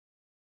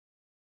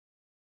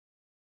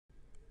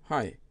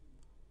Hi,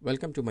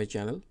 welcome to my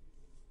channel.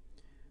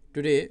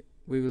 Today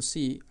we will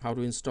see how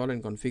to install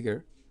and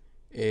configure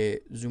a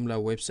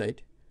Joomla website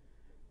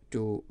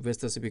to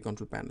VestaCP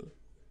control panel.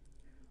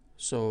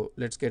 So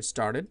let's get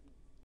started.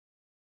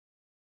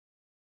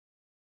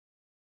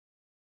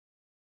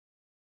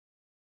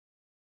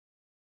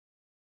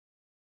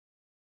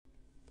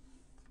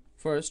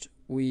 First,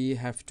 we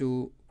have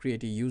to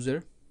create a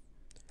user.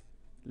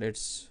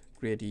 Let's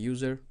create a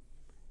user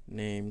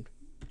named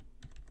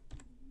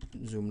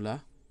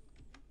Joomla.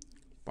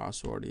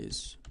 Password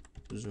is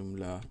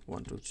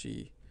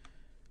Joomla123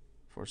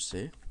 for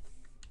say.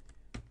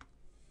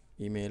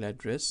 Email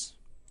address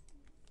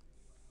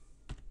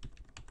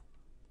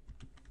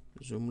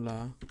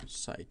Joomla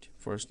site,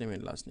 first name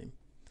and last name,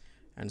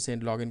 and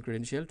send login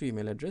credential to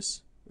email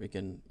address. We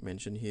can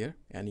mention here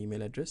an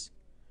email address.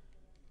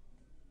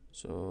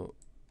 So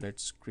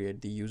let's create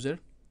the user.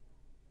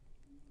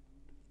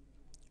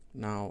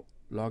 Now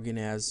log in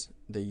as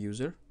the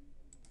user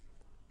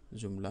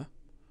Joomla,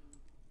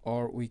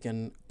 or we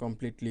can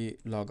completely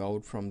log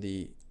out from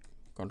the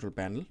control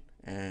panel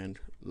and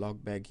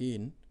log back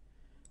in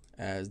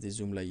as the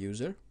Joomla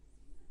user.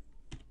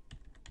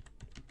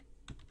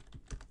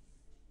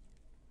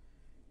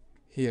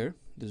 Here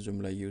the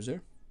Joomla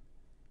user.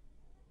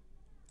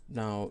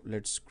 Now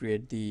let's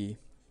create the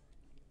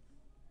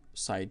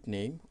site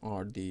name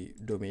or the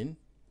domain.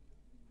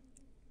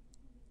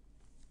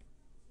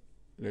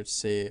 Let's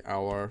say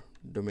our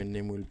domain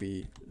name will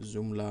be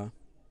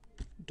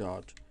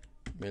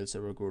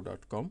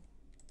joomla.mailserverguru.com,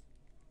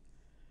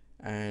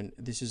 and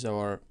this is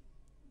our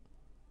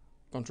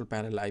control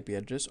panel IP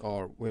address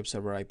or web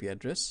server IP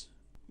address.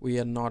 We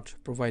are not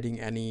providing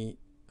any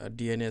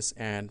DNS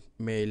and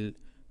mail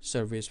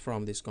service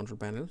from this control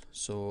panel,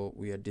 so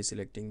we are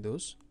deselecting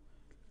those.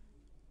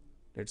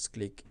 Let's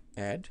click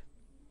add.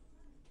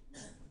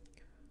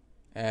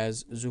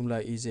 As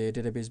Joomla is a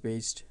database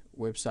based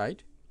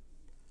website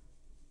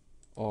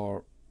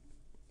or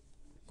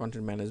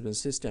content management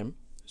system,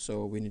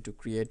 so we need to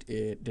create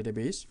a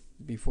database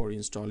before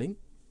installing.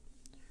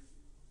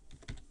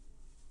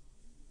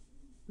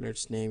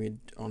 Let's name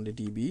it only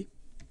DB,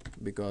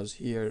 because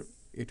here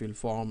it will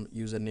form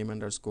username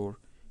underscore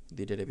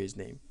the database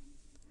name.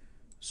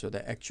 So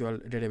the actual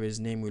database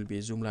name will be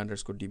Joomla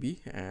underscore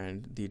DB,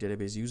 and the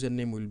database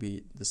username will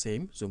be the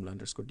same, Joomla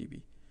underscore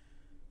DB.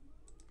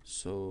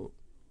 So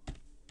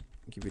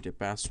give it a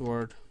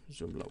password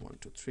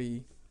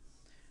Joomla123,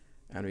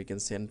 and we can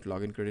send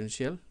login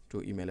credential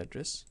to email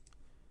address.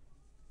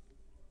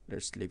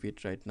 Let's leave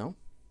it right now.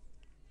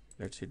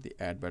 Let's hit the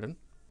add button.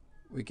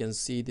 We can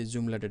see the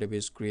Joomla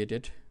database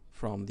created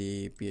from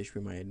the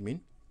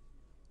PHP+FPM.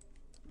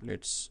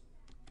 Let's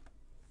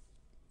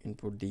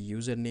input the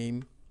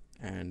username,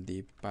 and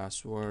the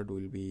password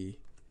will be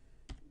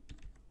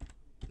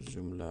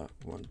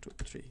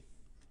Joomla123.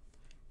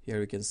 Here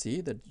we can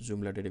see that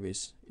Joomla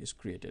database is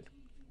created.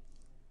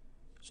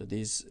 So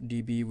this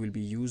DB will be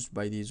used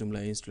by the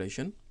Joomla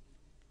installation.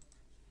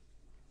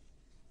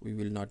 We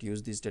will not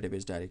use this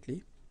database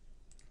directly.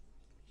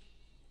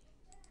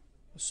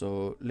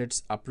 So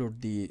let's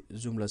upload the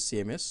Joomla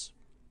CMS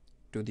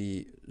to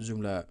the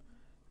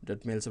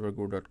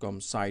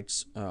joomla.mailserverguru.com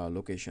site's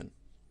location.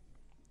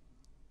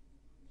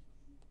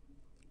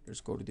 Let's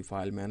go to the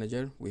file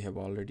manager. We have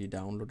already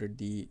downloaded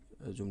the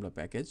Joomla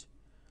package.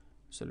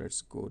 So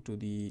let's go to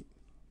the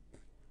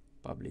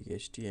public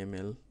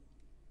HTML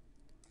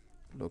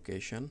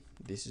location.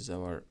 This is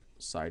our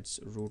site's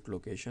root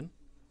location.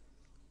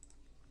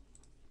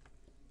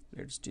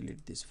 Let's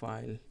delete this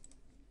file.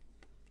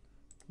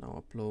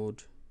 Now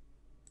upload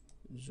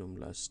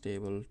Joomla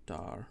stable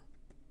tar.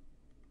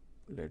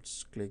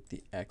 Let's click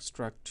the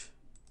extract.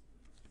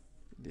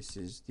 This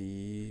is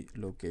the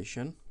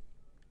location,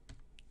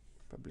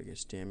 public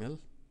HTML.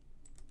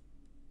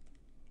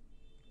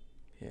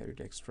 Here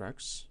it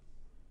extracts.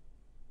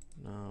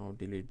 Now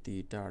delete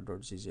the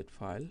tar.gz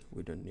file.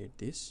 We don't need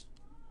this.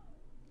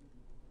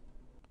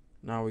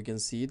 Now we can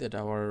see that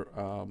our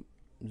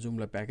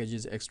Joomla package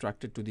is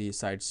extracted to the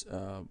site's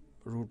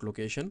root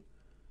location.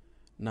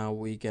 Now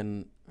we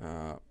can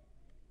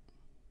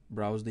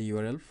browse the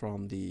URL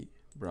from the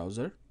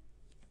browser.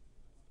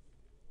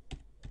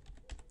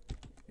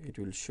 It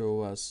will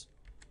show us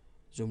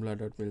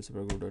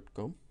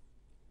joomla.mailserverguru.com.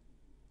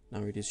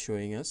 Now it is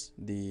showing us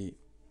the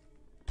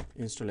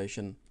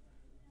installation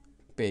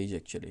page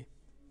actually.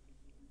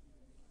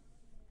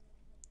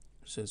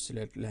 So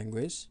select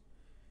language,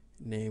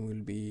 name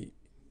will be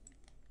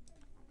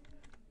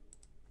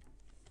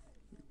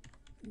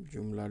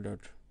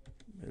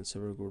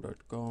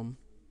joomla.mailserverguru.com.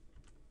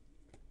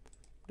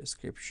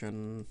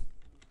 description,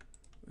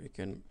 we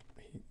can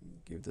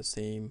give the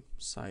same,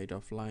 site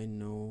offline,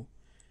 no,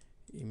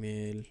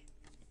 email,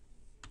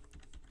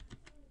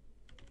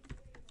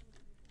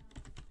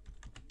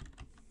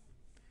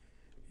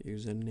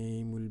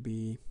 username will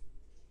be,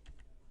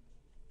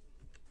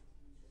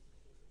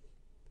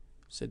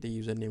 set the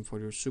username for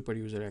your super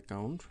user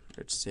account.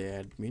 Let's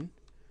say admin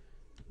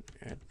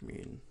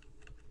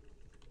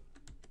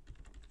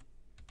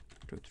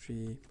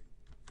 23.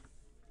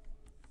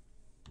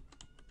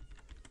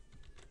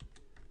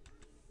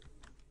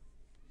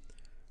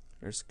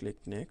 Let's click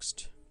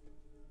next.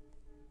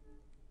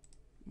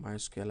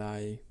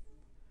 MySQLi,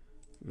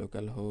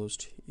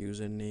 localhost,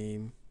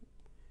 username.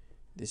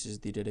 This is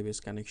the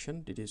database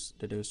connection. It is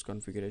database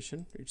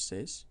configuration. It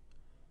says,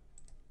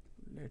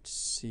 let's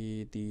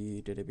see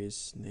the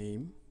database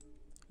name,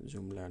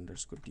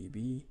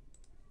 Joomla_db,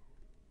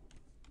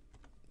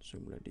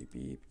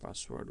 JoomlaDB.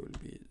 Password will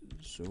be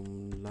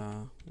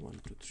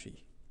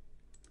Joomla123.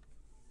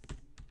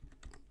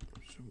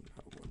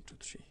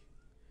 Joomla123.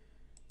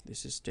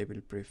 This is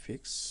table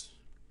prefix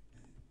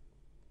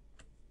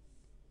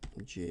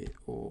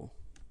JO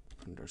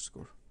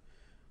underscore.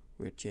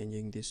 We're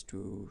changing this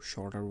to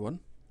shorter one.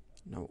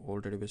 Now all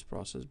database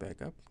process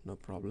backup, no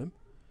problem.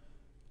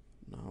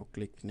 Now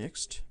click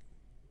next.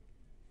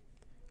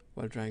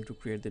 While trying to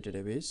create the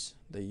database,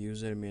 the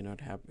user may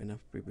not have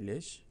enough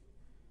privilege.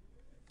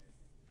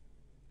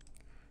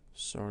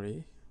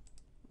 Sorry,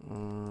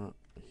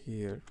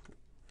 here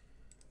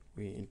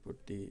we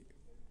input the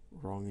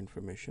wrong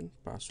information.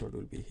 Password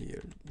will be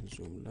here,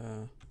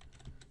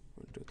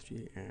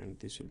 Joomla123, and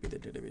this will be the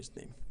database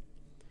name.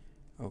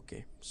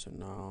 Okay, so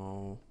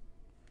now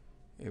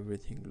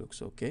everything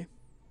looks okay.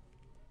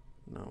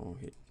 Now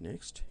hit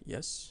next.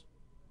 Yes.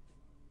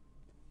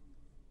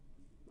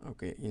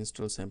 Okay,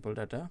 install sample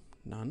data,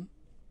 none.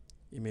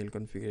 Email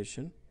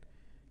configuration,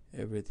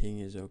 everything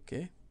is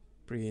okay.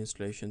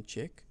 Pre-installation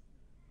check,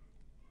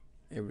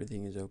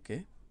 everything is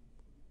okay.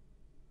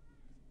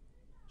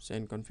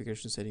 Send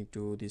configuration setting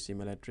to this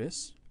email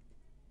address.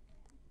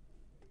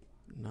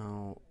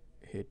 Now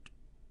hit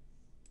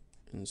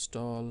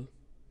install.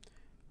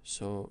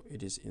 So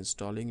it is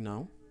installing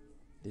now,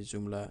 the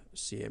Joomla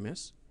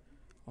CMS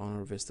on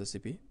our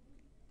VestaCP.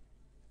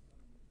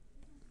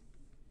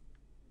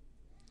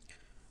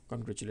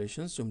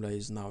 Congratulations, Joomla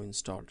is now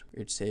installed.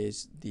 It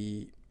says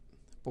the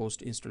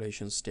post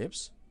installation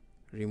steps.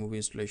 Remove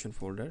installation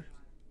folder.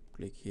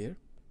 Click here.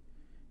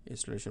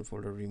 Installation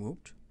folder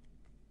removed.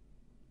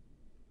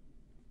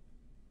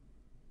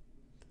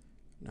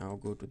 Now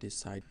go to this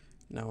site.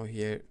 Now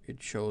here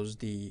it shows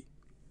the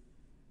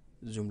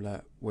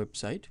Joomla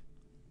website,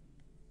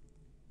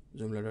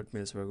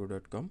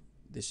 joomla.𝗏𝗏𝗏𝗏𝗏𝗏𝗏𝗏𝗏𝗏𝗏𝗏𝗏.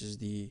 This is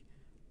the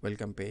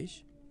welcome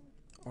page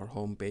or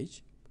home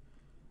page.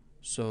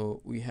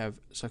 So we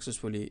have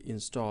successfully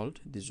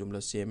installed the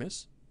Joomla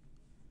CMS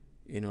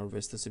in our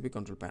VestaCP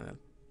control panel.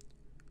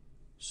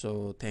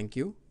 So thank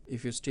you.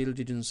 If you still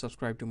didn't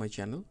subscribe to my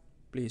channel,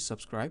 please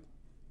subscribe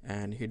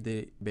and hit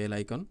the bell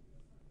icon.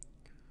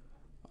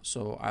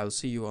 So I'll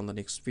see you on the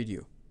next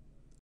video.